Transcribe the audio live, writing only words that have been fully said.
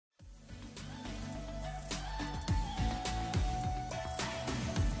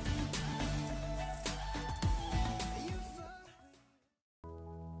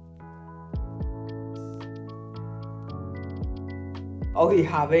Are we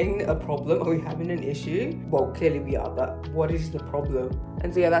having a problem? Are we having an issue? Well, clearly we are, but what is the problem?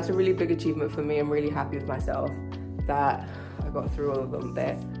 And so yeah, that's a really big achievement for me. I'm really happy with myself that I got through all of them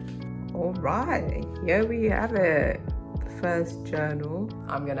there. All right, here we have it. The first journal.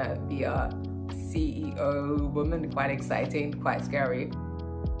 I'm gonna be a CEO woman, quite exciting, quite scary.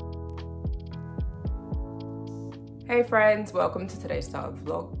 Hey friends, welcome to today's start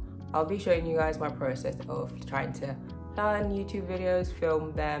vlog. I'll be showing you guys my process of trying to plan YouTube videos,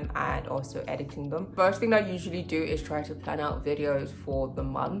 film them, and also editing them. First thing I usually do is try to plan out videos for the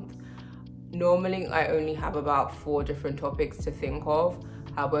month. Normally I only have about 4 different topics to think of.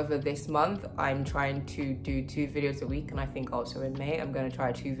 However, this month I'm trying to do 2 videos a week, and I think also in May I'm going to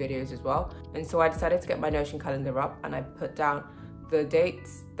try 2 videos as well. And so I decided to get my Notion calendar up and I put down the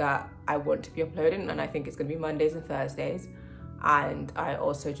dates that I want to be uploading, and I think it's going to be Mondays and Thursdays. And I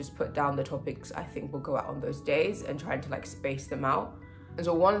also just put down the topics I think will go out on those days and trying to like space them out. And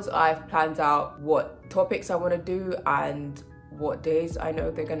so once I've planned out what topics I want to do and what days I know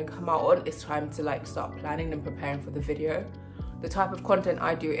they're going to come out on, it's time to like start planning and preparing for the video. The type of content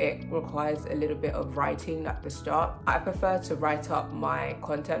I do, it requires a little bit of writing at the start. I prefer to write up my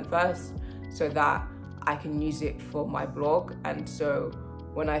content first so that I can use it for my blog, and so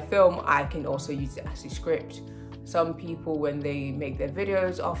when I film I can also use it as a script. Some people, when they make their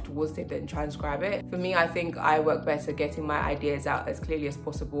videos afterwards, they then transcribe it. For me, I think I work better getting my ideas out as clearly as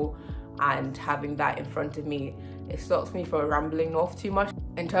possible, and having that in front of me, it stops me from rambling off too much.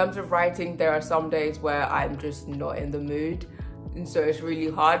 In terms of writing, there are some days where I'm just not in the mood, and so it's really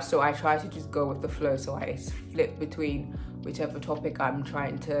hard, so I try to just go with the flow. So I flip between whichever topic I'm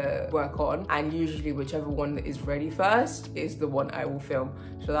trying to work on, and usually whichever one is ready first is the one I will film.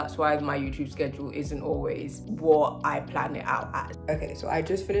 So that's why my YouTube schedule isn't always what I plan it out as. Okay, so I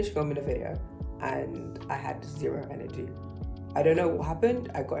just finished filming a video and I had 0 energy. I don't know what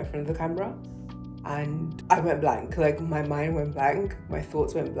happened. I got in front of the camera and I went blank. Like my mind went blank, my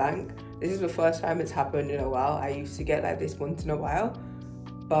thoughts went blank. This is the first time it's happened in a while. I used to get like this once in a while,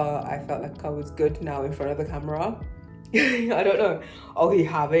 but I felt like I was good now in front of the camera. I don't know. Are we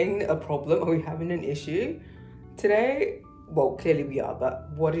having a problem? Are we having an issue today? Well, clearly we are, but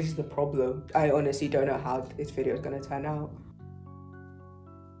what is the problem? I honestly don't know how this video is going to turn out.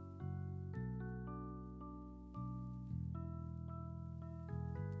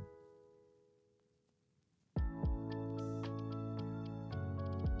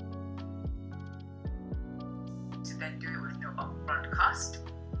 To then do it with no upfront cost,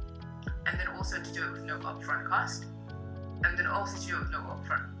 and then also to do it with no upfront cost, and then also to do it with no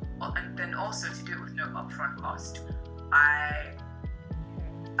upfront, and then also to do it with no upfront cost. I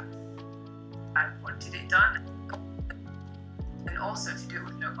wanted it done, and also to do it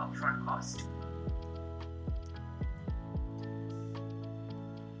with no upfront cost.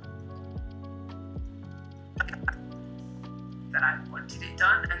 That I wanted it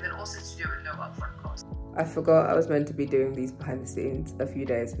done, and then also to do it with no upfront cost. I forgot I was meant to be doing these behind the scenes. A few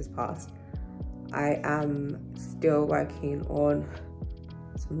days has passed. I am still working on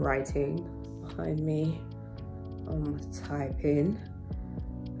some writing behind me. I'm typing.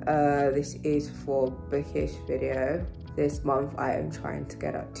 This is for bookish video. This month I am trying to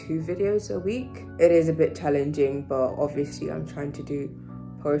get out 2 videos a week. It is a bit challenging, but obviously I'm trying to do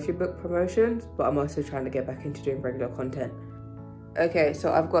poetry book promotions, but I'm also trying to get back into doing regular content. Okay,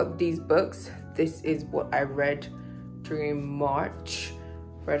 so I've got these books. This is what I read during March.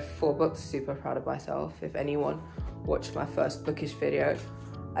 Read 4 books, super proud of myself. If anyone watched my first bookish video,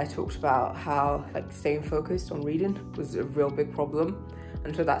 I talked about how like staying focused on reading was a real big problem.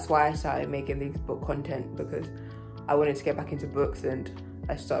 And so that's why I started making these book content, because I wanted to get back into books, and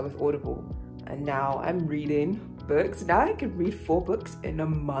I started with Audible. And now I'm reading books. Now I can read 4 books in a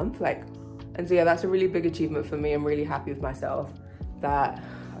month. And so yeah, that's a really big achievement for me. I'm really happy with myself that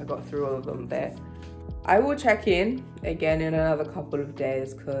I got through all of them there. I will check in again in another couple of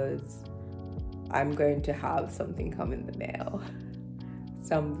days, because I'm going to have something come in the mail.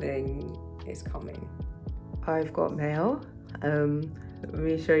 Something is coming. I've got mail. Let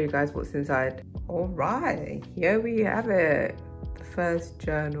me show you guys what's inside. All right, here we have it. The first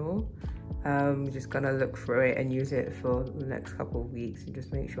journal. We're just gonna look through it and use it for the next couple of weeks and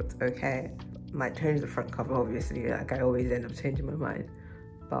just make sure it's okay. Might change the front cover, obviously, like I always end up changing my mind.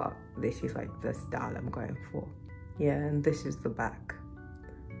 But this is like the style I'm going for. Yeah, and this is the back.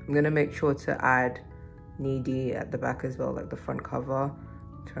 I'm gonna make sure to add Needy at the back as well, like the front cover,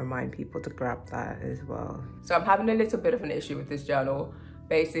 to remind people to grab that as well. So I'm having a little bit of an issue with this journal.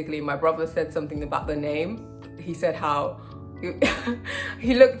 Basically, my brother said something about the name. He said how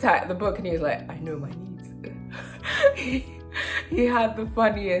he looked at the book and he was like, I know my needs. he had the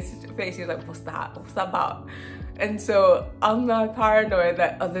funniest face. He was like, what's that? What's that about? And so I'm now paranoid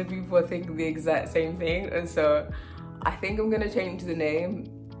that other people are thinking the exact same thing. And so I think I'm gonna change the name.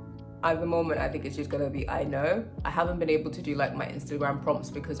 At the moment, I think it's just gonna be I Know. I haven't been able to do like my Instagram prompts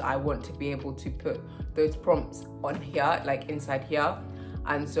because I want to be able to put those prompts on here, like inside here.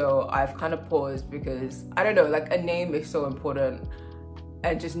 And so I've kind of paused because I don't know, like a name is so important,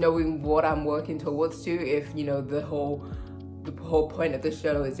 and just knowing what I'm working towards to, if you know the whole point of the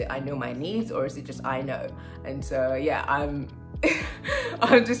show, is it I know my needs or is it just I know? And so yeah, I'm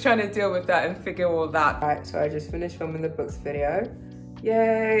just trying to deal with that and figure all that. Alright, so I just finished filming the books video.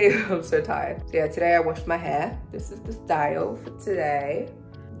 Yay, I'm so tired. So yeah, today I washed my hair. This is the style for today.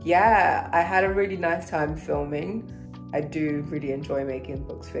 Yeah, I had a really nice time filming. I do really enjoy making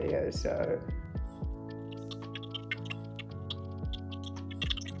books videos, so.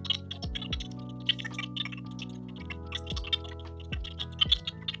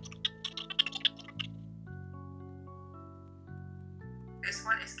 This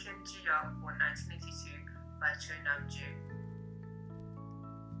one is Kim Ji-young, born 1982, by Cho Nam-ju.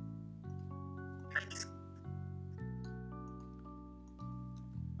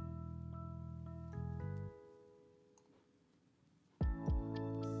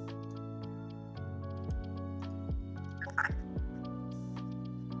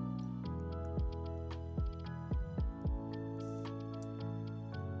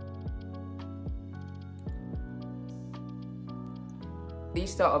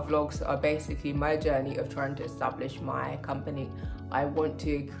 These start of vlogs are basically my journey of trying to establish my company. I want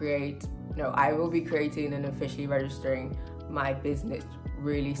to create, I will be creating and officially registering my business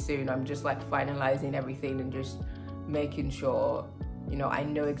really soon. I'm just like finalizing everything and just making sure, I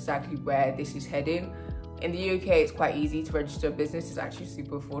know exactly where this is heading. In the UK, it's quite easy to register a business. It's actually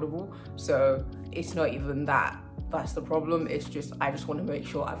super affordable. So it's not even that's the problem. It's just, I just want to make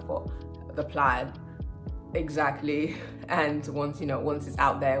sure I've got the plan exactly, and once it's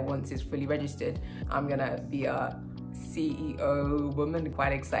out there, once it's fully registered, I'm gonna be a CEO woman.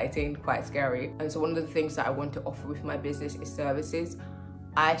 Quite exciting, quite scary. And so one of the things that I want to offer with my business is services.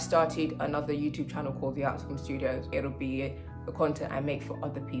 I started another YouTube channel called The Outcome Studios. It'll be the content I make for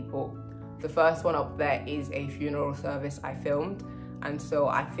other people. The first one up there is a funeral service I filmed, and so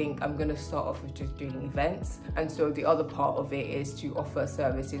I think I'm gonna start off with just doing events, and so the other part of it is to offer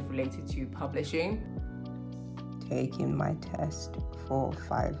services related to publishing. Taking my test for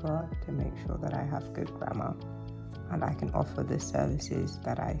Fiverr to make sure that I have good grammar and I can offer the services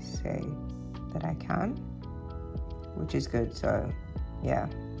that I say that I can, which is good. So yeah,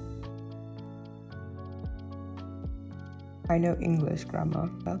 I know English grammar.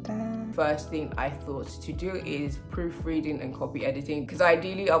 About that. First thing I thought to do is proofreading and copy editing, because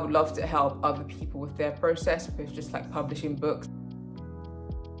ideally I would love to help other people with their process with just like publishing books.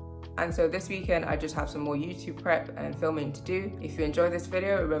 And so this weekend, I just have some more YouTube prep and filming to do. If you enjoyed this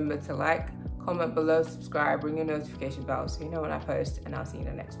video, remember to like, comment below, subscribe, ring your notification bell so you know when I post, and I'll see you in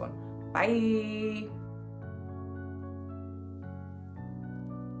the next one. Bye.